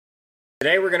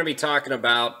Today we're going to be talking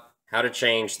about how to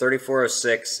change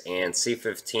 3406 and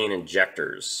C15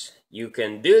 injectors. You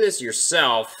can do this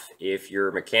yourself if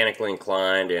you're mechanically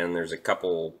inclined, and there's a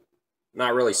couple,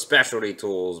 not really specialty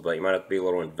tools, but you might have to be a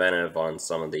little inventive on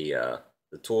some of the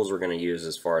tools we're going to use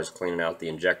as far as cleaning out the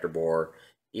injector bore,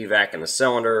 evac, the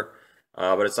cylinder,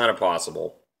 but it's not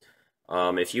impossible.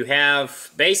 If you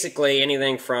have basically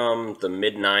anything from the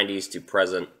mid-90s to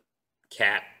present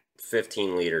Cat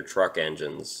 15-liter truck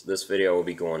engines, this video will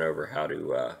be going over how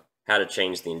to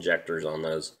change the injectors on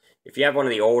those. If you have one of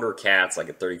the older Cats, like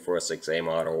a 3406A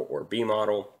model or B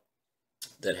model,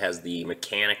 that has the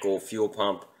mechanical fuel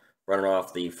pump running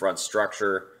off the front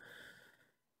structure,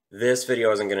 this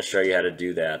video isn't going to show you how to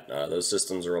do that. Those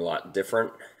systems are a lot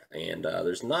different, and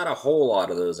there's not a whole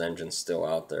lot of those engines still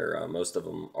out there. Most of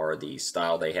them are the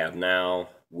style they have now,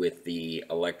 with the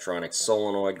electronic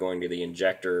solenoid going to the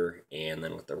injector, and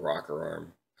then with the rocker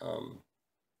arm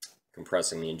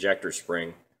compressing the injector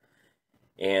spring.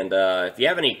 And if you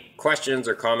have any questions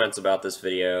or comments about this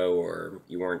video, or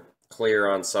you weren't clear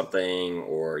on something,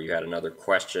 or you had another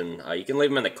question, you can leave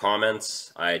them in the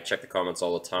comments. I check the comments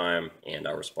all the time, and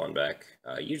I'll respond back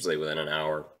usually within an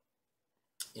hour.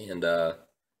 And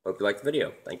hope you like the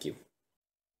video. Thank you.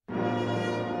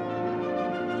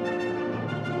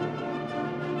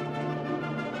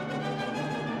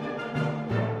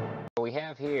 What we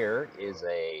have here is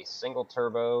a single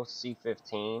turbo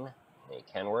C15, a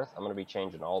Kenworth. I'm going to be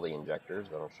changing all the injectors,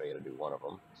 but I'll show you how to do one of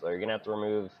them. So you're going to have to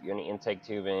remove any intake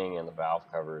tubing and the valve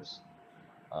covers.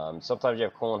 Sometimes you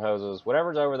have coolant hoses.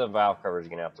 Whatever's over the valve covers, you're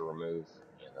going to have to remove,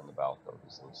 and then the valve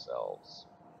covers themselves.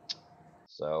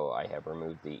 So I have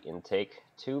removed the intake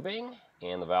tubing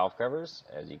and the valve covers,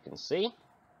 as you can see.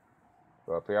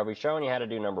 So up here I'll be showing you how to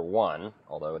do number one,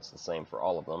 although it's the same for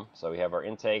all of them. So we have our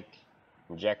intake,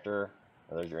 injector,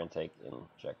 there's your intake,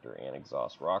 injector, and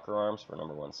exhaust rocker arms for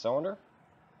number one cylinder.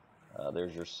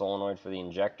 There's your solenoid for the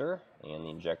injector, and the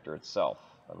injector itself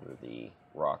under the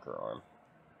rocker arm.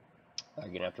 You're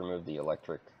going to have to remove the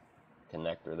electric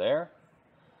connector there.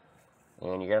 And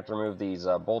you're going to have to remove these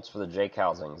bolts for the Jake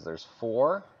housings. There's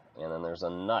 4, and then there's a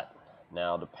nut.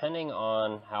 Now, depending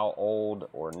on how old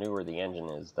or newer the engine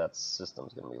is, that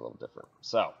system's going to be a little different.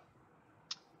 So,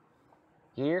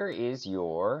 here is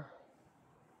your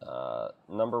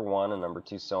number 1 and number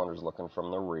 2 cylinders looking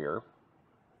from the rear.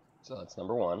 So that's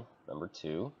number 1, number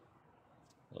 2,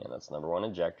 and that's number 1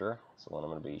 injector. That's the one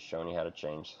I'm going to be showing you how to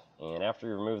change. And after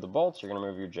you remove the bolts, you're going to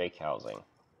remove your Jake housing.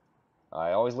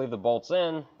 I always leave the bolts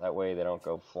in, that way they don't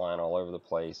go flying all over the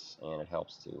place, and it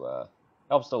helps to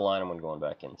align them when going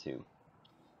back in too.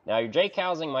 Now your Jake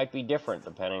housing might be different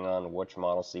depending on which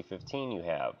model C15 you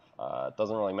have. It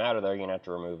doesn't really matter though, you're going to have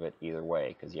to remove it either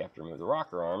way, because you have to remove the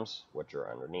rocker arms, which are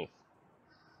underneath.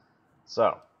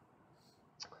 So,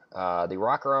 the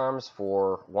rocker arms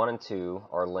for 1 and 2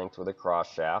 are linked with a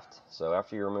cross shaft, so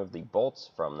after you remove the bolts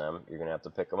from them, you're going to have to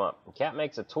pick them up. And Cat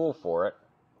makes a tool for it,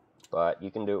 but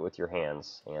you can do it with your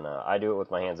hands, and I do it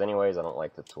with my hands anyways. I don't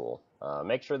like the tool.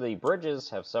 Make sure the bridges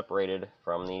have separated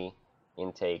from the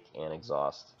intake and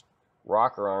exhaust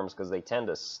rocker arms, because they tend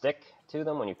to stick to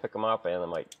them when you pick them up, and they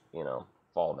might,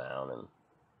 fall down, and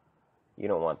you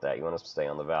don't want that. You want them to stay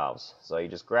on the valves. So you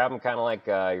just grab them kind of like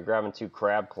you're grabbing 2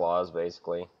 crab claws,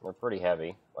 basically. They're pretty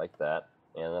heavy, like that,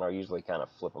 and then I'll usually kind of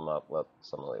flip them up, let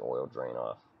some of the oil drain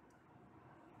off,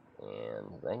 and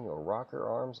then your rocker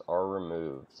arms are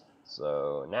removed.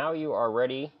 So now you are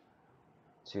ready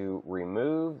to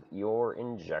remove your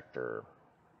injector.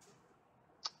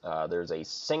 There's a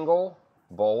single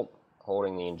bolt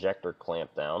holding the injector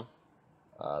clamp down.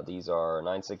 These are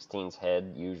 9/16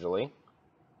 head usually,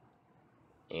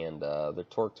 and they're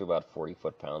torqued to about 40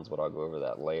 foot-pounds, but I'll go over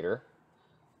that later.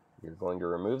 You're going to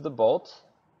remove the bolt,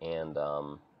 and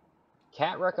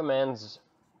Cat recommends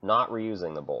not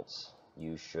reusing the bolts.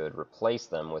 You should replace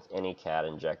them with any Cat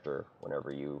injector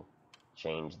whenever you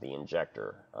change the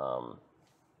injector.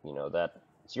 That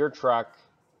it's your truck.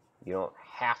 You don't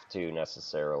have to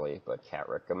necessarily, but Cat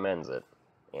recommends it,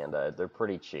 and they're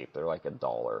pretty cheap. They're like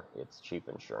 $1. It's cheap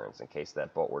insurance. In case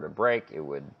that bolt were to break, it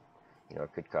would,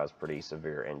 it could cause pretty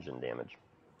severe engine damage.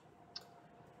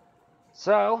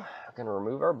 So I'm going to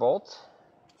remove our bolt.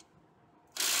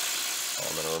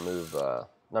 I'm going to remove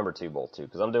number 2 bolt too,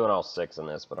 because I'm doing all 6 in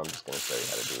this, but I'm just going to show you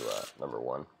how to do number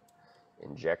 1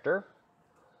 injector.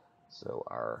 So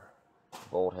our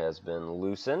bolt has been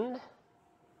loosened.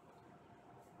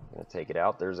 I'm going to take it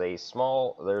out. There's a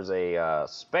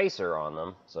spacer on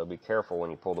them, so be careful when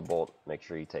you pull the bolt. Make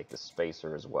sure you take the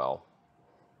spacer as well.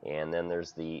 And then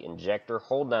there's the injector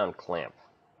hold down clamp.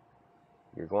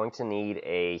 You're going to need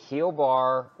a heel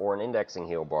bar or an indexing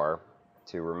heel bar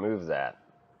to remove that.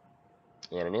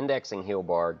 And an indexing heel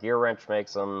bar, Gear Wrench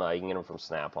makes them. You can get them from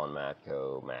Snap-on,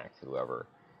 Matco, Mac, whoever.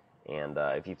 And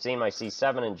if you've seen my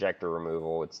C7 injector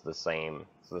removal, it's the same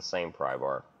pry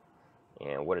bar.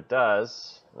 And what it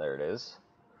does, there it is.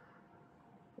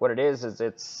 What it is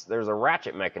there's a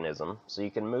ratchet mechanism, so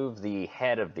you can move the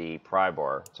head of the pry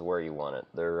bar to where you want it.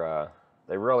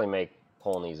 They really make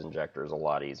pulling these injectors a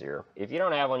lot easier. If you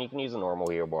don't have one, you can use a normal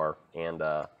heel bar, and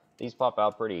these pop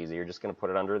out pretty easy. You're just going to put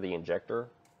it under the injector,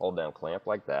 hold down clamp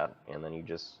like that, and then you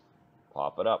just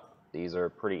pop it up. These are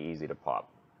pretty easy to pop.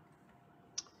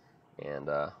 And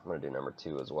I'm going to do number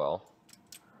 2 as well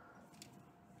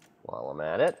while I'm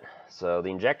at it. So the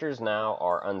injectors now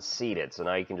are unseated, so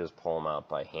now you can just pull them out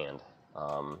by hand.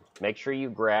 Make sure you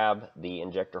grab the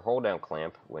injector hold down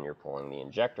clamp when you're pulling the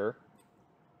injector,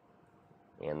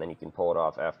 and then you can pull it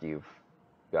off after you've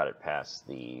got it past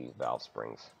the valve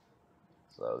springs.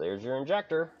 So there's your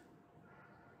injector.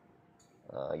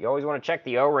 You always want to check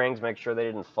the O-rings, make sure they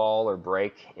didn't fall or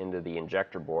break into the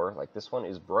injector bore. Like this one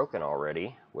is broken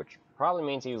already, which probably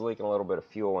means he was leaking a little bit of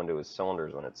fuel into his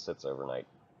cylinders when it sits overnight,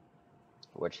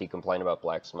 which he complained about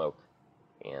black smoke,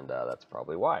 and that's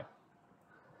probably why.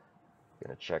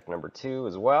 Gonna check number 2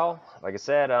 as well. Like I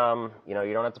said, you know,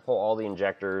 you don't have to pull all the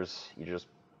injectors.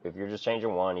 If you're just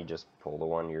changing one, you just pull the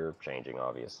one you're changing,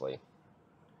 obviously.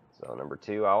 So number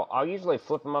 2, I'll usually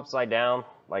flip them upside down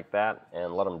like that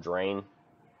and let them drain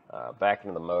back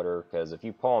into the motor, because if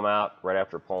you pull them out right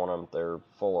after pulling them, they're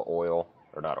full of oil,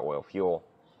 or not oil, fuel,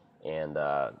 and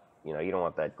you know, you don't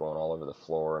want that going all over the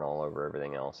floor and all over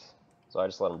everything else. So I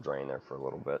just let them drain there for a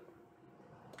little bit.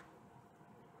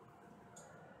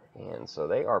 And so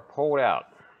they are pulled out.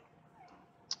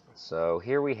 So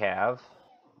here we have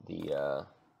the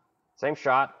same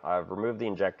shot. I've removed the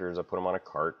injectors, I put them on a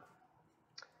cart.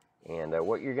 And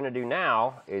what you're going to do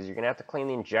now is you're going to have to clean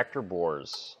the injector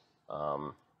bores.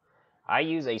 I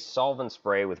use a solvent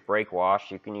spray with brake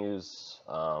wash. You can use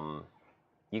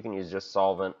just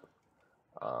solvent.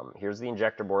 Here's the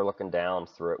injector bore looking down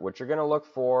through it. What you're going to look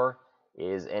for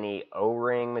is any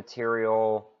O-ring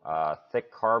material,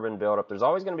 thick carbon buildup. There's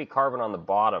always going to be carbon on the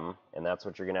bottom, and that's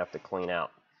what you're going to have to clean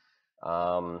out.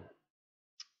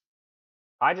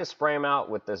 I just spray them out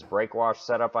with this brake wash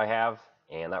setup I have,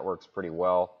 and that works pretty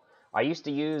well. I used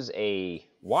to use a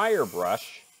wire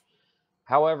brush.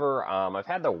 However, I've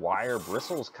had the wire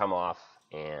bristles come off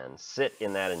and sit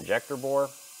in that injector bore,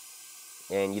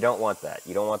 and you don't want that.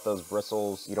 You don't want those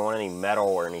bristles. You don't want any metal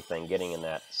or anything getting in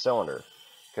that cylinder,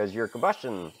 because your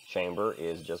combustion chamber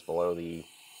is just below the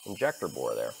injector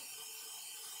bore there.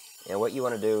 And what you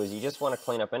want to do is you just want to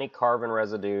clean up any carbon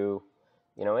residue,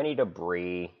 you know, any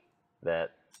debris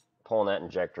that pulling that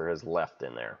injector has left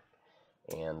in there.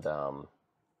 And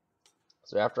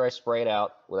so after I spray it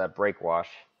out with that brake wash,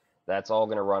 that's all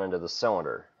going to run into the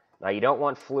cylinder. Now you don't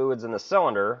want fluids in the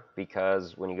cylinder,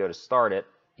 because when you go to start it,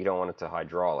 you don't want it to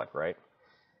hydraulic, right?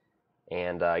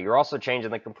 And you're also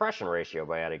changing the compression ratio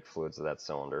by adding fluids to that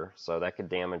cylinder, so that could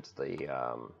damage the, you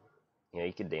know,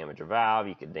 you could damage a valve,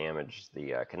 you could damage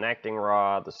the connecting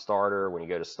rod, the starter, when you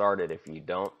go to start it, if you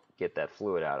don't get that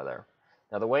fluid out of there.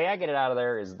 Now the way I get it out of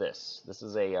there is this. This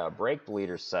is a brake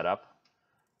bleeder setup,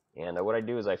 and what I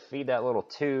do is I feed that little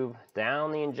tube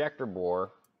down the injector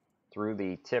bore through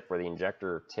the tip where the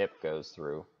injector tip goes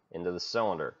through into the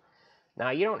cylinder.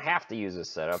 Now, you don't have to use this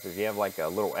setup if you have like a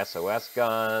little SOS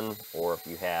gun, or if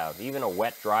you have even a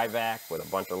wet dry vac with a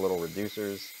bunch of little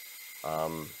reducers.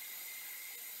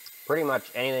 Pretty much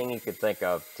anything you could think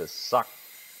of to suck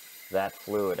that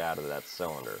fluid out of that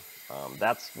cylinder.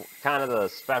 That's kind of the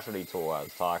specialty tool I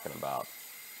was talking about.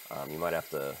 You might have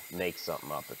to make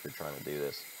something up if you're trying to do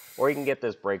this. Or you can get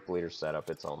this brake bleeder setup.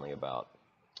 It's only about,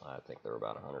 I think they're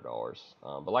about $100.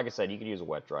 But like I said, you could use a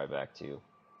wet dry vac too.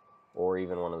 Or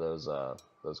even one of those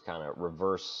kind of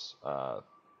reverse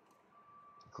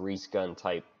grease gun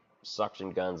type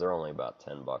suction guns. They're only about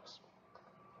 10 bucks.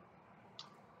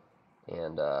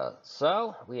 And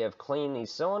so we have cleaned the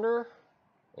cylinder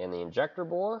and the injector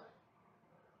bore.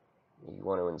 You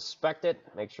want to inspect it,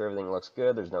 make sure everything looks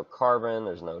good. There's no carbon,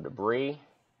 there's no debris,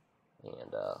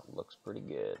 and looks pretty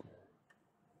good.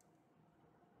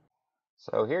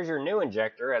 So here's your new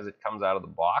injector as it comes out of the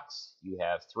box. You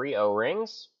have 3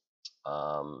 O-rings.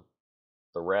 The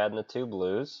red and the 2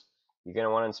 blues. You're going to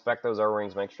want to inspect those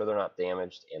O-rings, make sure they're not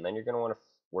damaged, and then you're going to want to,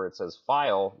 where it says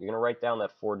file, you're going to write down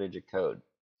that 4-digit code.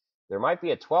 There might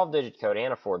be a 12-digit code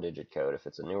and a 4-digit code if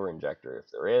it's a newer injector.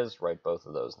 If there is, write both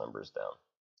of those numbers down.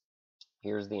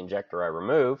 Here's the injector I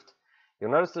removed.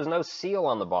 You'll notice there's no seal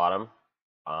on the bottom.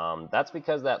 That's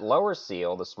because that lower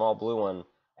seal, the small blue one,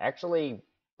 actually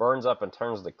burns up and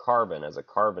turns the carbon as a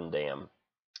carbon dam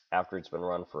after it's been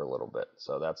run for a little bit,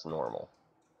 so that's normal.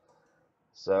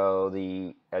 So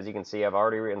as you can see, I've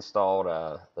already reinstalled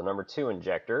the number 2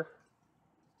 injector,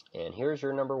 and here's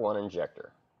your number 1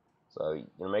 injector. So you're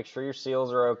going to make sure your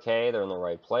seals are okay, they're in the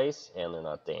right place, and they're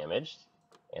not damaged.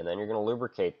 And then you're going to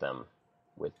lubricate them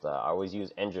with, I always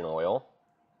use engine oil,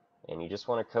 and you just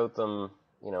want to coat them.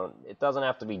 You know, it doesn't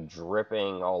have to be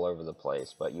dripping all over the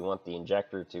place, but you want the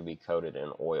injector to be coated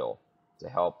in oil to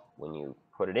help when you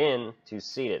put it in to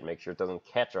seat it, make sure it doesn't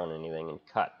catch on anything and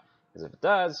cut. Because if it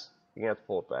does, you're going to have to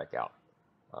pull it back out.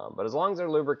 But as long as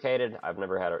they're lubricated, I've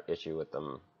never had an issue with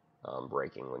them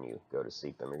breaking when you go to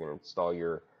seat them. You're going to install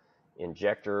your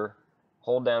injector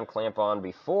hold down clamp on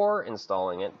before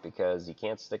installing it, because you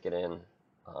can't stick it in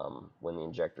when the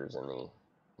injector's in the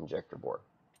injector board.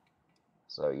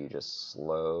 So you just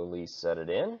slowly set it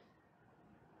in,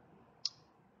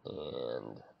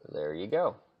 and there you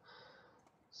go.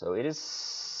 So it is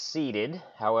seated,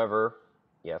 however,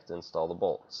 you have to install the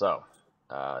bolt. So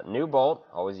new bolt,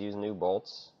 always use new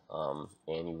bolts,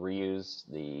 and you reuse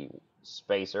the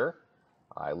spacer.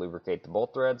 I lubricate the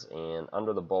bolt threads and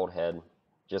under the bolt head,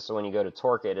 just so when you go to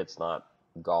torque it, it's not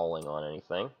galling on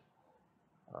anything.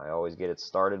 I always get it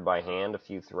started by hand, a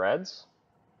few threads.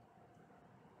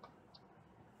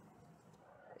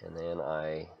 And then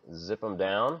I zip them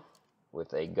down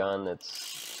with a gun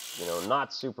that's, you know,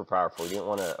 not super powerful. You don't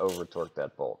want to over torque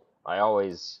that bolt. I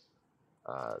always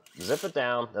zip it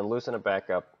down, then loosen it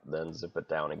back up, then zip it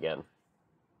down again,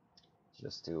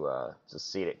 just to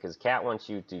seat it, because Cat wants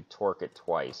you to torque it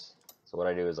twice. So what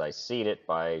I do is I seat it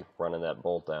by running that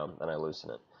bolt down, then I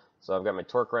loosen it. So I've got my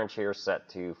torque wrench here set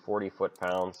to 40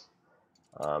 foot-pounds.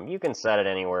 You can set it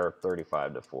anywhere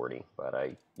 35 to 40, but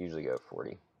I usually go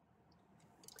 40.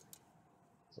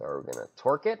 So we're going to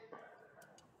torque it.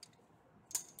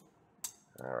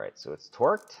 Alright, so it's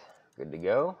torqued, good to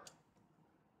go.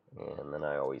 And then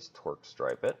I always torque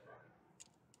stripe it,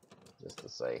 just to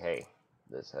say, hey,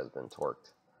 this has been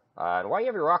torqued. And while you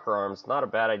have your rocker arms, not a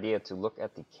bad idea to look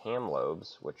at the cam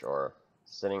lobes, which are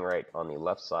sitting right on the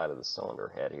left side of the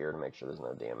cylinder head here to make sure there's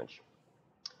no damage.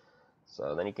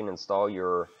 So then you can install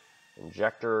your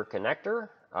injector connector.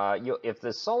 If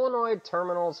the solenoid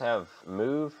terminals have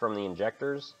moved from the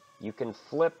injectors, you can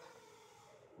flip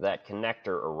that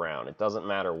connector around. It doesn't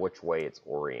matter which way it's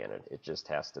oriented. It just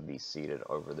has to be seated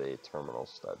over the terminal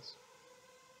studs.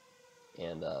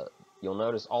 And you'll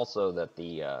notice also that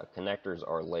the connectors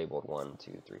are labeled 1,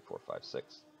 2, 3, 4, 5,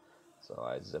 6. So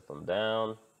I zip them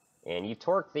down. And you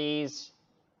torque these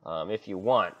if you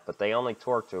want, but they only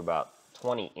torque to about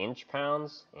 20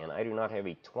 inch-pounds, and I do not have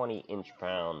a 20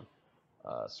 inch-pound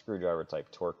screwdriver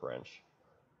type torque wrench.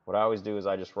 What I always do is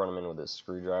I just run them in with this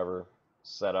screwdriver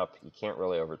setup. You can't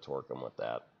really over torque them with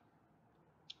that.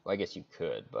 Well, I guess you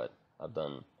could, but I've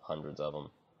done hundreds of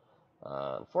them.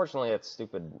 Unfortunately, that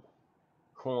stupid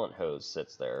coolant hose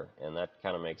sits there, and that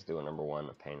kind of makes doing number 1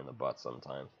 a pain in the butt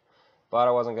sometimes. But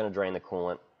I wasn't going to drain the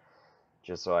coolant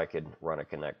just so I could run a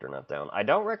connector nut down. I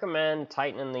don't recommend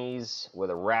tightening these with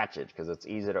a ratchet because it's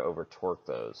easy to over torque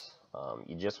those.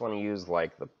 You just want to use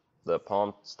like the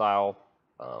palm style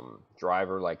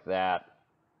driver like that,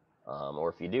 or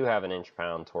if you do have an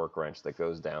inch-pound torque wrench that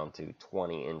goes down to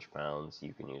 20 inch-pounds,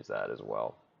 you can use that as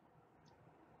well.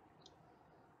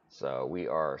 So we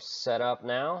are set up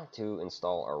now to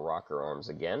install our rocker arms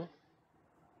again.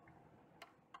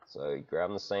 So you grab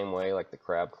them the same way like the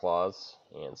crab claws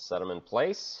and set them in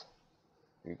place.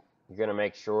 You're going to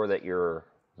make sure that your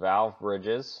valve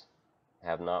bridges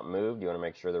have not moved. You want to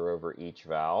make sure they're over each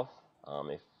valve.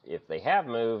 If they have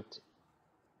moved,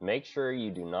 make sure you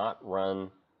do not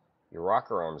run your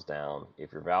rocker arms down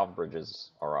if your valve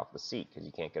bridges are off the seat, because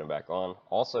you can't get them back on.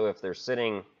 Also, if they're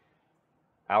sitting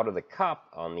out of the cup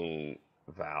on the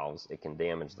valves, it can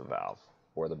damage the valve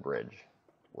or the bridge,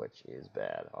 which is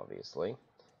bad, obviously.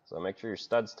 So make sure your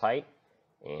stud's tight,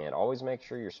 and always make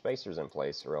sure your spacer's in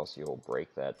place, or else you'll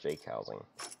break that Jake housing.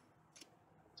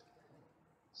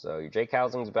 So your Jake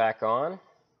housing's back on,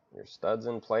 your stud's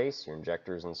in place, your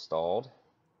injector's installed.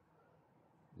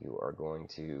 You are going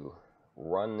to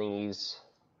run these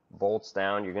bolts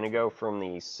down. You're going to go from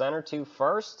the center two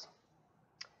first,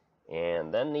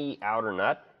 and then the outer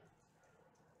nut,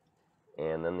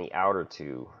 and then the outer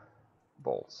two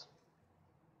bolts.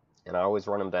 And I always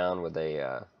run them down with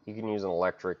a, you can use an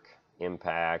electric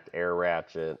impact, air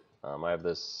ratchet. I have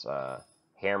this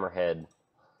hammerhead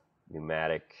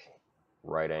pneumatic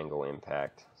right angle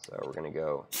impact. So we're going to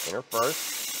go inner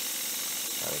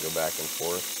first, kind of go back and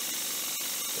forth.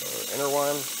 So inner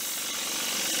one,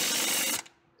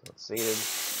 so it's seated,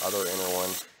 other inner one,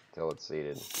 till it's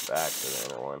seated. Back to the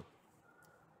inner one.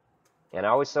 And I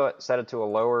always set it to a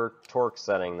lower torque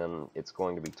setting than it's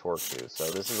going to be torqued to. So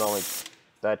this is only,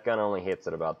 that gun only hits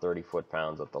at about 30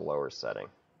 foot-pounds at the lower setting.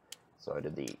 So I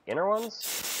did the inner ones,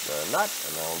 the nut,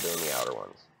 and now I'm doing the outer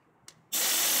ones.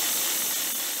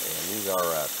 And these are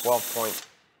 12-point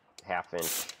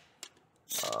half-inch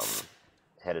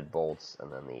headed bolts,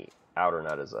 and then the outer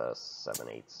nut is a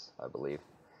 7/8, I believe.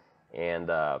 And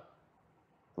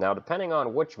now, depending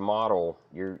on which model,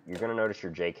 you're going to notice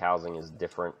your Jake housing is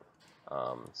different.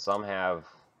 Some have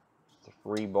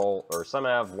 3 bolt, or some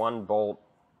have 1 bolt,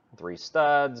 3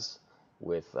 studs,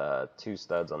 with 2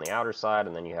 studs on the outer side,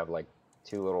 and then you have like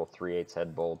 2 little 3/8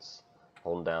 head bolts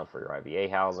holding down for your IVA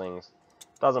housings.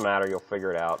 Doesn't matter, you'll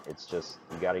figure it out. It's just,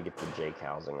 you got to get the Jake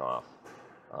housing off.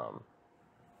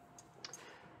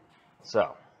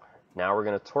 So, now we're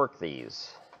going to torque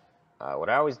these. What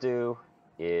I always do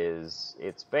is,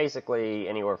 it's basically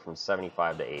anywhere from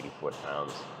 75 to 80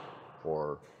 foot-pounds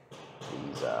for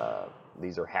these.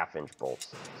 These are half-inch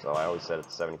bolts. So I always set it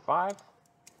to 75.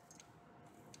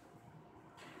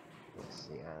 Let's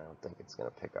see, I don't think it's going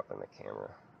to pick up in the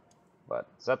camera. But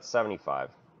set to 75.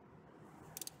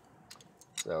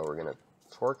 So we're going to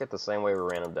torque it the same way we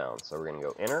ran them down. So we're going to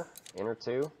go inner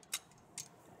 2.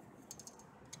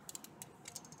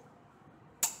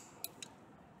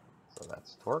 So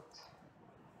that's torqued.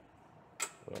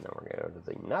 And then we're going to go to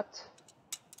the nut.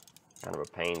 Kind of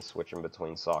a pain switching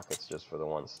between sockets just for the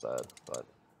 1 stud. But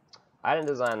I didn't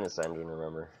design this engine,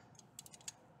 remember.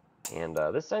 And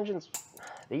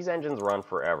these engines run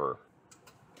forever.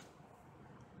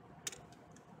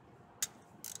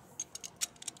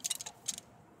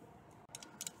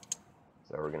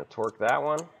 So we're going to torque that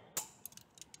one.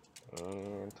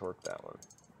 And torque that one.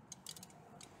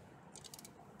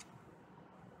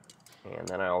 And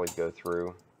then I always go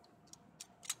through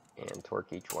and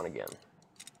torque each one again,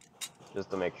 just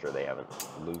to make sure they haven't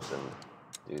loosened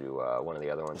due to one of the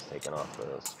other ones taking off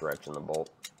the stretch in the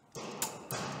bolt.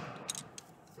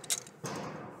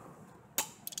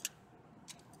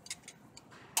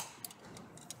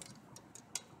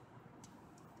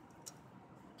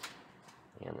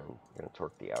 And then we're going to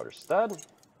torque the outer stud.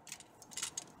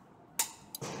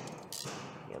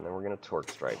 And then we're going to torque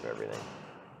stripe everything.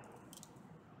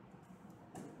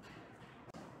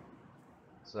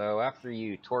 So after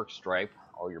you torque stripe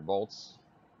all your bolts,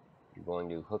 you're going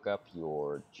to hook up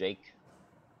your Jake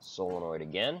solenoid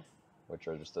again, which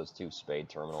are just those 2 spade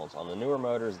terminals. On the newer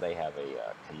motors, they have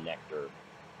a connector.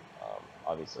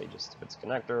 Obviously, just if it's a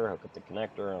connector, hook up the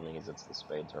connector. On these, it's the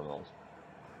spade terminals.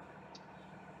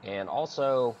 And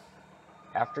also,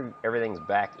 after everything's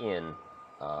back in,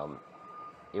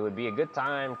 it would be a good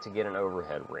time to get an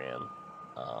overhead ram.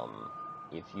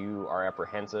 If you are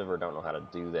apprehensive or don't know how to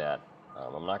do that,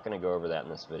 I'm not going to go over that in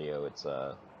this video. It's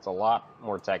a lot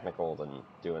more technical than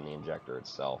doing the injector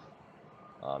itself.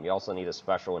 You also need a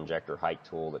special injector height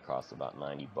tool that costs about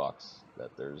 90 bucks.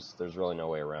 That there's really no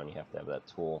way around. You have to have that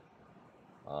tool.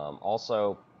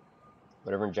 Also,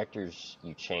 whatever injectors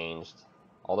you changed,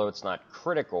 although it's not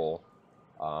critical,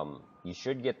 you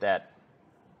should get that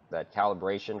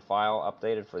calibration file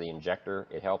updated for the injector.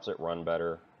 It helps it run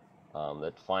better.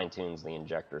 That fine-tunes the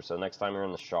injector. So next time you're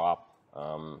in the shop,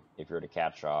 if you're at a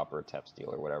cat shop or a TEP steel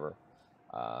or whatever,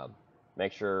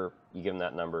 make sure you give them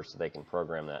that number so they can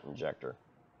program that injector.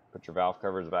 Put your valve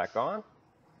covers back on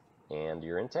and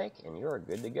your intake, and you're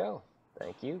good to go.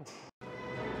 Thank you.